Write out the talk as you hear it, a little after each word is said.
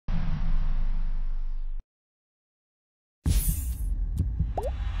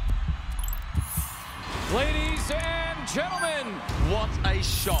Ladies and gentlemen, what a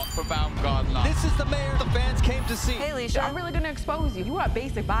shot for Baumgardner. This is the Mayer the fans came to see. Hey, Alicia, I'm really gonna expose you. You are a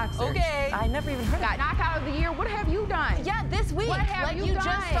basic boxer. Okay. I never even heard of that. Knockout of the year, what have you done? Yeah, this week. What have you done?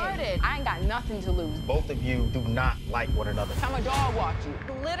 just started. I ain't got nothing to lose. Both of you do not like one another. I'm a dog walk you.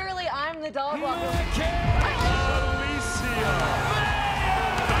 Literally, I'm the dog walker.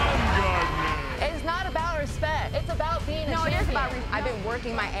 It's not about respect. It's about being a champion. It is about respect. I've been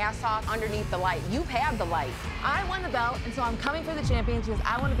working my ass off underneath the light. You have the light. I won the belt, and so I'm coming for the championship.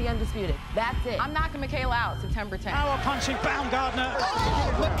 I want to be undisputed. That's it. I'm knocking Michaela out September 10th. Power punching Baumgardner.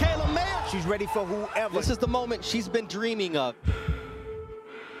 Oh, Michaela Mayer. She's ready for whoever. This is the moment she's been dreaming of.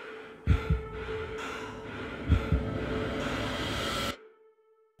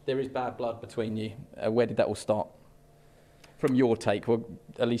 There is bad blood between you. Where did that all start? From your take. Well,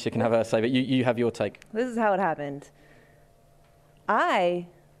 Alicia can have her say, but you have your take. This is how it happened. I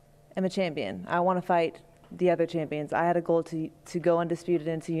am a champion. I want to fight the other champions. I had a goal to go undisputed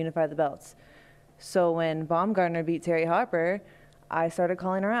and to unify the belts. So when Baumgardner beat Terry Harper, I started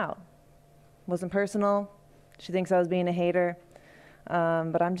calling her out. Wasn't personal. She thinks I was being a hater.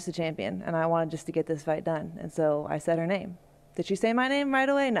 But I'm just a champion, and I wanted just to get this fight done. And so I said her name. Did she say my name right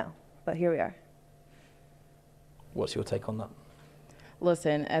away? No. But here we are. What's your take on that?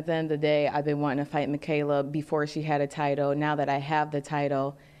 Listen, at the end of the day, I've been wanting to fight Michaela before she had a title. Now that I have the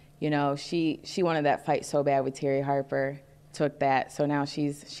title, you know, she wanted that fight so bad with Terry Harper, took that. So now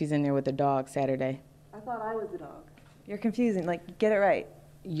she's in there with the dog Saturday. I thought I was the dog. You're confusing. Like, get it right.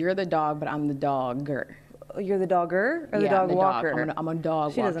 You're the dog, but I'm the dogger. You're the dogger or yeah, the dog walker? I'm a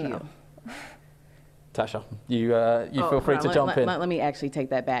dog she walk doesn't you. know. Tasha, you feel free to jump in. Let me actually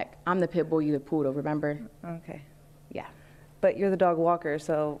take that back. I'm the pit bull, you the poodle, remember? Okay. Yeah. But you're the dog walker,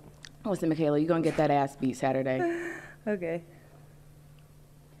 so... Listen, Michaela, you're going to get that ass beat Saturday. Okay.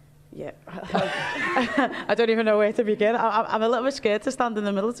 Yeah. I don't even know where to begin. I'm a little bit scared to stand in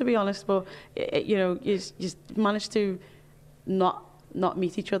the middle, to be honest, but, you know, you managed to not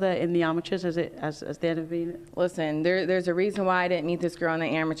meet each other in the amateurs as they have been? Listen, there's a reason why I didn't meet this girl in the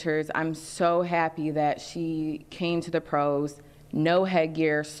amateurs. I'm so happy that she came to the pros, no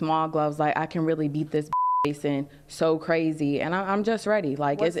headgear, small gloves, like I can really beat this in so crazy, and I'm just ready.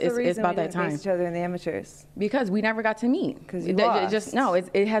 Like it's about that time. Face each other in the amateurs? Because we never got to meet. Because you lost.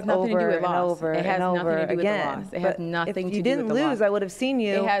 It has nothing to do with loss. It has nothing to do with the loss. It has nothing to do with the loss. If you didn't lose, I would have seen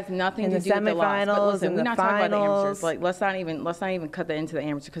you. It has nothing to do with the loss. But listen, we're not talking about the amateurs. Like let's not even cut that into the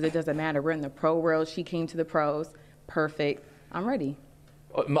amateurs because it doesn't matter. We're in the pro world. She came to the pros. Perfect. I'm ready.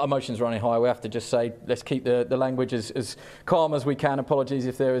 Emotions running high. We have to just say, let's keep the language as calm as we can. Apologies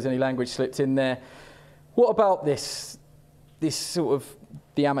if there was any language slipped in there. What about this sort of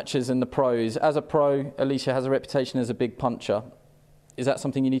the amateurs and the pros? As a pro, Alicia has a reputation as a big puncher. Is that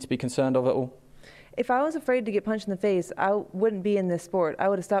something you need to be concerned of at all? If I was afraid to get punched in the face, I wouldn't be in this sport. I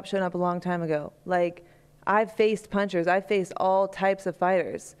would have stopped showing up a long time ago. Like, I've faced punchers. I've faced all types of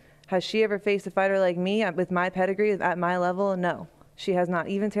fighters. Has she ever faced a fighter like me with my pedigree at my level? No, she has not.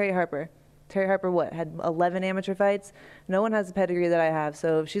 Even Terry Harper. Terry Harper, what, had 11 amateur fights? No one has the pedigree that I have.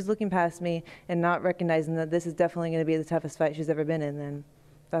 So if she's looking past me and not recognizing that this is definitely going to be the toughest fight she's ever been in, then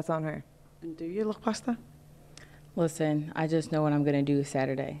that's on her. And do you look past her? Listen, I just know what I'm going to do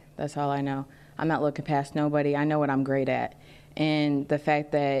Saturday. That's all I know. I'm not looking past nobody. I know what I'm great at. And the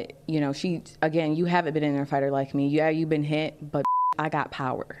fact that, you know, again, you haven't been in a fighter like me. Yeah, you've been hit, but I got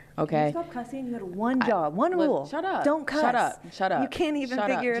power, okay? Can you stop cussing? You had one job, one rule. Shut up. Don't cuss. Shut up. You can't even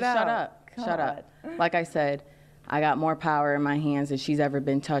figure it out. Shut up. God. Shut up. Like I said, I got more power in my hands than she's ever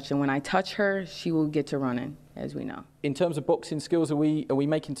been touched. And when I touch her, she will get to running, as we know. In terms of boxing skills, are we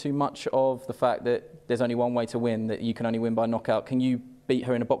making too much of the fact that there's only one way to win, that you can only win by knockout? Can you beat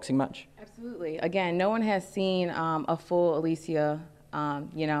her in a boxing match? Absolutely. Again, no one has seen a full Alicia.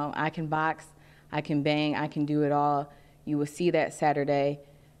 You know, I can box, I can bang, I can do it all. You will see that Saturday,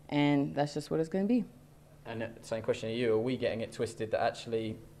 and that's just what it's going to be. And same question to you, are we getting it twisted that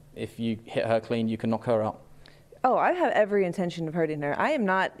actually if you hit her clean, you can knock her out? Oh, I have every intention of hurting her. I am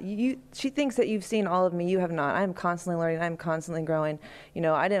not, she thinks that you've seen all of me. You have not. I'm constantly learning. I'm constantly growing. You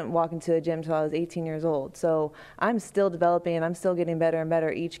know, I didn't walk into a gym until I was 18 years old. So I'm still developing and I'm still getting better and better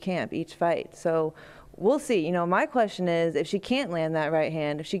each camp, each fight. So we'll see. You know, my question is, if she can't land that right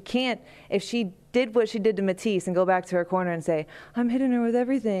hand, if she did what she did to Matisse and go back to her corner and say, I'm hitting her with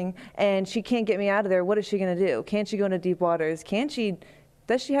everything, and she can't get me out of there, what is she going to do? Can't she go into deep waters?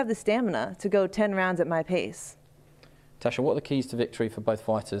 Does she have the stamina to go 10 rounds at my pace? Tasha, what are the keys to victory for both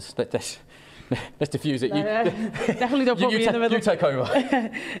fighters? Let's diffuse it. Definitely don't put me in the middle. You take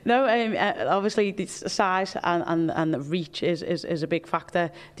over. No, obviously the size and the reach is a big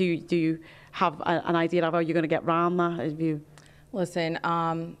factor. Do you have an idea of how you're going to get around that? Have you... Listen,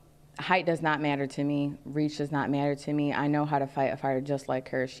 height does not matter to me. Reach does not matter to me. I know how to fight a fighter just like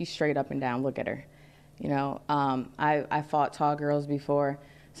her. She's straight up and down. Look at her. You know, I fought tall girls before,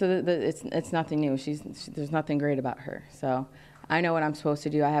 so it's nothing new. There's nothing great about her. So I know what I'm supposed to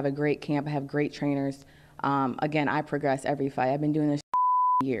do. I have a great camp. I have great trainers. Again, I progress every fight. I've been doing this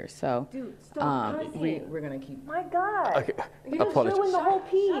years. So Dude, stop we're gonna keep. My God. Okay. You're just ruining the whole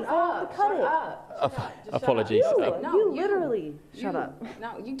piece. I have to cut it. Apologies. You literally shut up.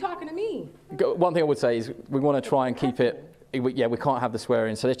 No, you talking to me. One thing I would say is we want to try and keep it. Yeah, we can't have the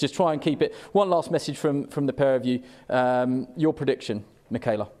swearing, so let's just try and keep it. One last message from the pair of you. Your prediction,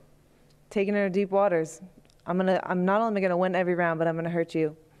 Michaela. Taking her to deep waters. I'm not only gonna win every round, but I'm gonna hurt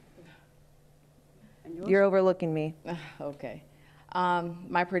you. You're overlooking me. Okay.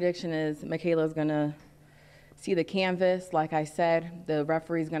 My prediction is Michaela's gonna see the canvas. Like I said, the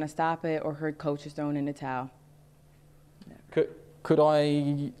referee's gonna stop it, or her coach is thrown in the towel. Could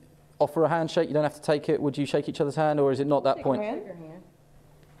I offer a handshake? You don't have to take it. Would you shake each other's hand, or is it not that point? Shake her hand.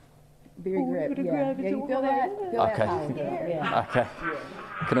 Beer grip. Yeah, you feel that? Okay. Yeah. Okay.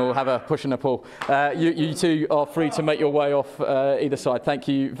 Can all have a push and a pull. You two are free to make your way off either side. Thank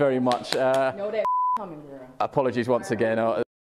you very much. Know that coming, girl. Apologies once again.